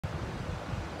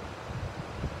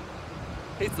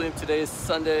Hey Slim, today is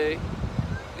Sunday,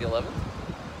 the 11th?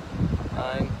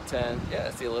 9, 10, yeah,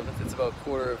 it's the 11th. It's about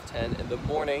 9:45 in the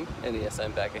morning, and yes,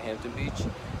 I'm back at Hampton Beach.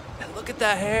 And look at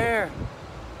that hair!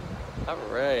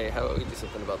 Alright, how about we do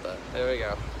something about that? There we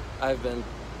go. I've been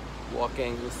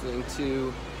walking, listening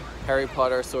to Harry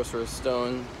Potter, Sorcerer's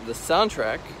Stone, the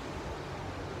soundtrack.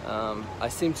 I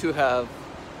seem to have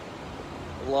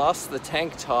lost the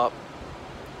tank top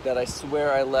that I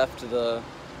swear I left the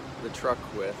truck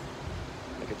with.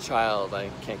 Like a child, I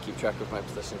can't keep track of my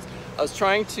possessions. I was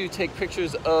trying to take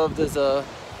pictures of, there's a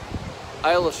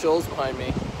Isle of Shoals behind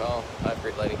me. Well, I have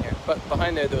great lighting here. But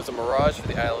behind there was a mirage for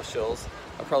the Isle of Shoals.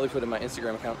 I'll probably put it in my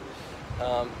Instagram account.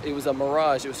 It was a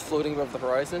mirage, it was floating above the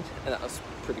horizon, and that was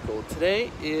pretty cool. Today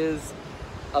is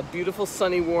a beautiful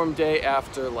sunny warm day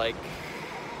after like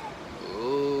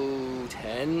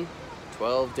 10,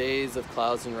 12 days of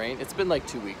clouds and rain. It's been like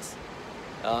 2 weeks.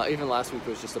 Even last week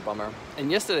was just a bummer.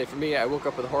 And yesterday for me, I woke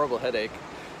up with a horrible headache.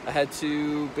 I had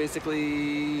to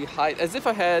basically hide, as if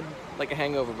I had like a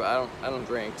hangover, but I don't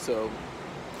drink, so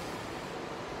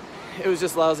it was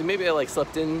just lousy. Maybe I like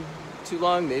slept in too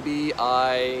long. Maybe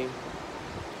I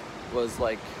was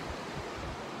like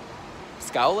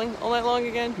scowling all night long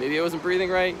again. Maybe I wasn't breathing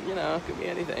right. You know, it could be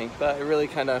anything. But it really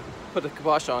kind of put a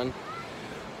kibosh on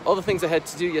all the things I had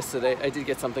to do yesterday. I did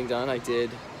get something done. I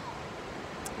did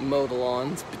mow the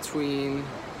lawns between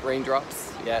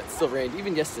raindrops. Yeah, it still rained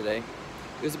even yesterday.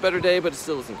 It was a better day, but it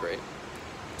still wasn't great.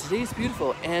 Today's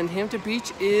beautiful, and Hampton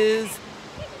Beach is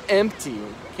empty.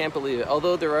 Can't believe it.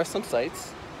 Although there are some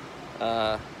sights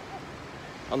on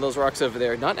those rocks over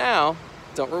there. Not now.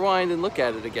 Don't rewind and look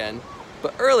at it again.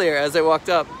 But earlier, as I walked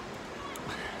up,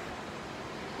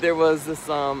 there was this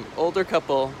older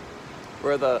couple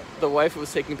where the wife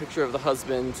was taking a picture of the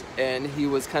husband, and he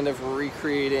was kind of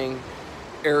recreating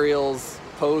Ariel's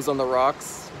pose on the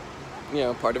rocks, you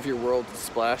know, part of your world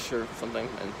splash or something.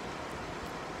 And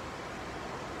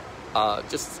I'll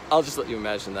just let you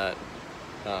imagine that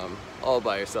all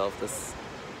by yourself. This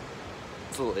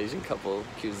little Asian couple,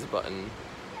 cute as a button,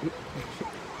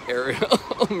 Ariel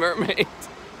mermaid.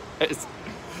 I just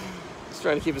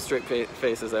trying to keep a straight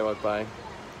face as I walk by.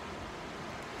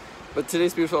 But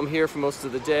today's beautiful. I'm here for most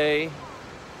of the day.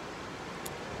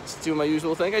 Just doing my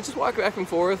usual thing. I just walk back and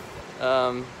forth.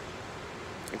 I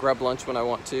grab lunch when I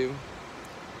want to.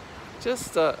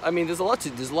 Just, I mean, there's a lot to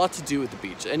do at the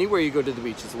beach. Anywhere you go to the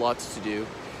beach, there's lots to do.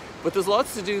 But there's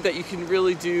lots to do that you can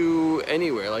really do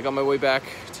anywhere. Like on my way back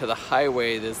to the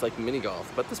highway, there's like mini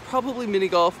golf. But there's probably mini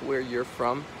golf where you're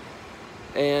from.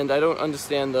 And I don't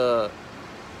understand the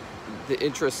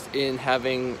interest in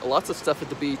having lots of stuff at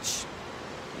the beach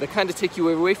that kind of take you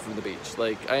away from the beach.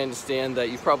 Like, I understand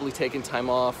that you've probably taken time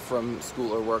off from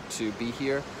school or work to be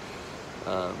here.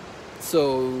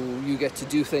 So you get to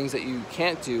do things that you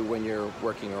can't do when you're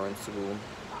working or in school.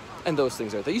 And those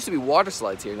things are. There used to be water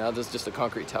slides here. Now there's just a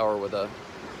concrete tower with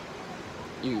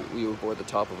you would board the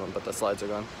top of them, but the slides are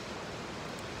gone.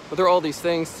 But there are all these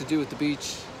things to do at the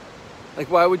beach. Like,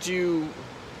 why would you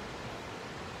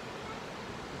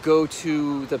go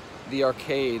to the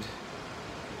arcade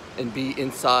and be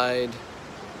inside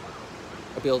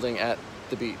a building at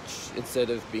the beach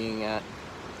instead of being at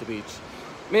the beach?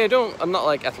 I mean, I'm not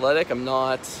like athletic, I'm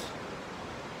not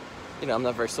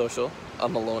very social.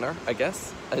 I'm a loner, I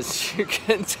guess, as you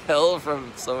can tell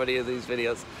from so many of these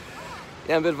videos.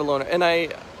 Yeah, I'm a bit of a loner,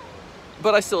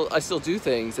 but I still do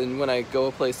things, and when I go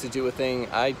a place to do a thing,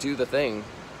 I do the thing.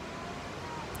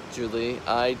 Julie,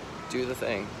 I do the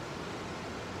thing.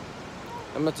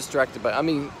 I'm not distracted by, I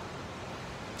mean,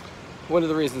 one of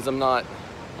the reasons I'm not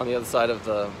on the other side of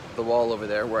the wall over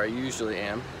there, where I usually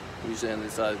am, usually on the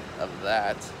side of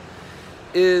that,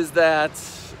 is that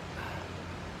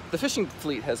the fishing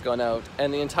fleet has gone out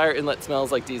and the entire inlet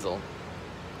smells like diesel.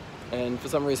 And for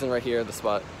some reason right here, the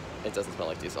spot, it doesn't smell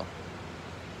like diesel.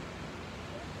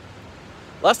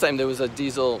 Last time there was a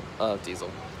diesel.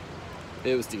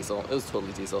 It was diesel, it was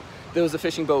totally diesel. There was a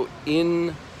fishing boat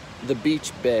in the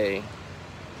beach bay.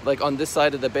 Like on this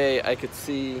side of the bay, I could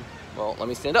see, well, let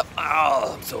me stand up.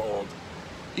 Oh, I'm so old.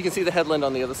 You can see the headland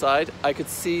on the other side. I could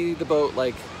see the boat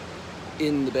like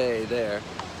in the bay there,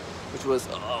 which was,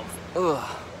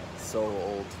 so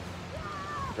old.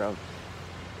 Drowned.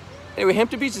 Anyway,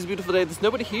 Hampton Beach is a beautiful day. There's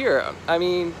nobody here. I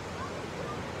mean,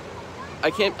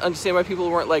 I can't understand why people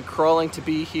weren't like crawling to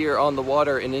be here on the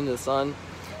water and in the sun.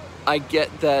 I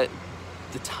get that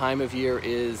the time of year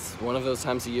is one of those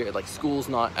times of year, like school's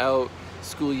not out,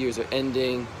 school years are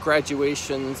ending,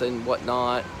 graduations and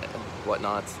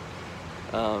whatnots.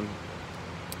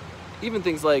 Even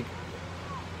things like,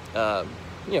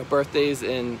 birthdays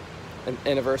and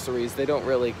anniversaries, they don't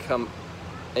really come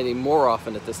any more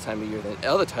often at this time of year than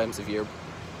other times of year.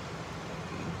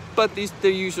 But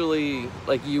they're usually,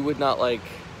 like, you would not like,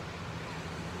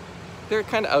 they're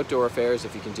kind of outdoor affairs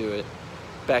if you can do it.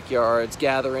 Backyards,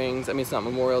 gatherings. I mean, it's not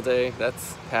Memorial Day,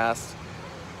 that's past.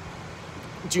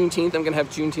 Juneteenth, I'm gonna have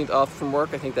Juneteenth off from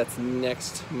work. I think that's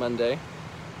next Monday,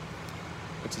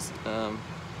 which is gonna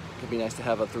be nice to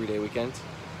have a 3-day weekend.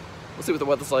 We'll see what the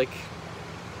weather's like,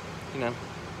 you know.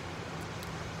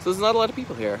 So there's not a lot of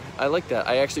people here. I like that.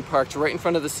 I actually parked right in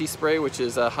front of the Sea Spray, which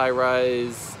is a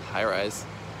high-rise.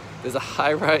 There's a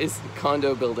high-rise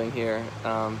condo building here.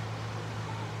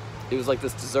 It was like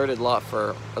this deserted lot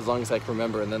for as long as I can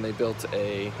remember, and then they built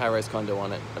a high-rise condo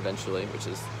on it eventually, which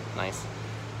is nice.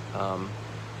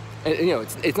 And you know,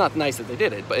 it's not nice that they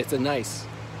did it, but it's a nice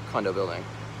condo building.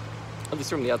 At least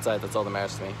from the outside, that's all that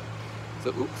matters to me. So,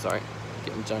 oops, sorry,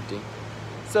 getting junky.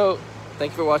 So,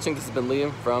 thank you for watching. This has been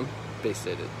Liam from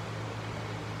Baystated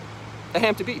at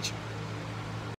Hampton Beach.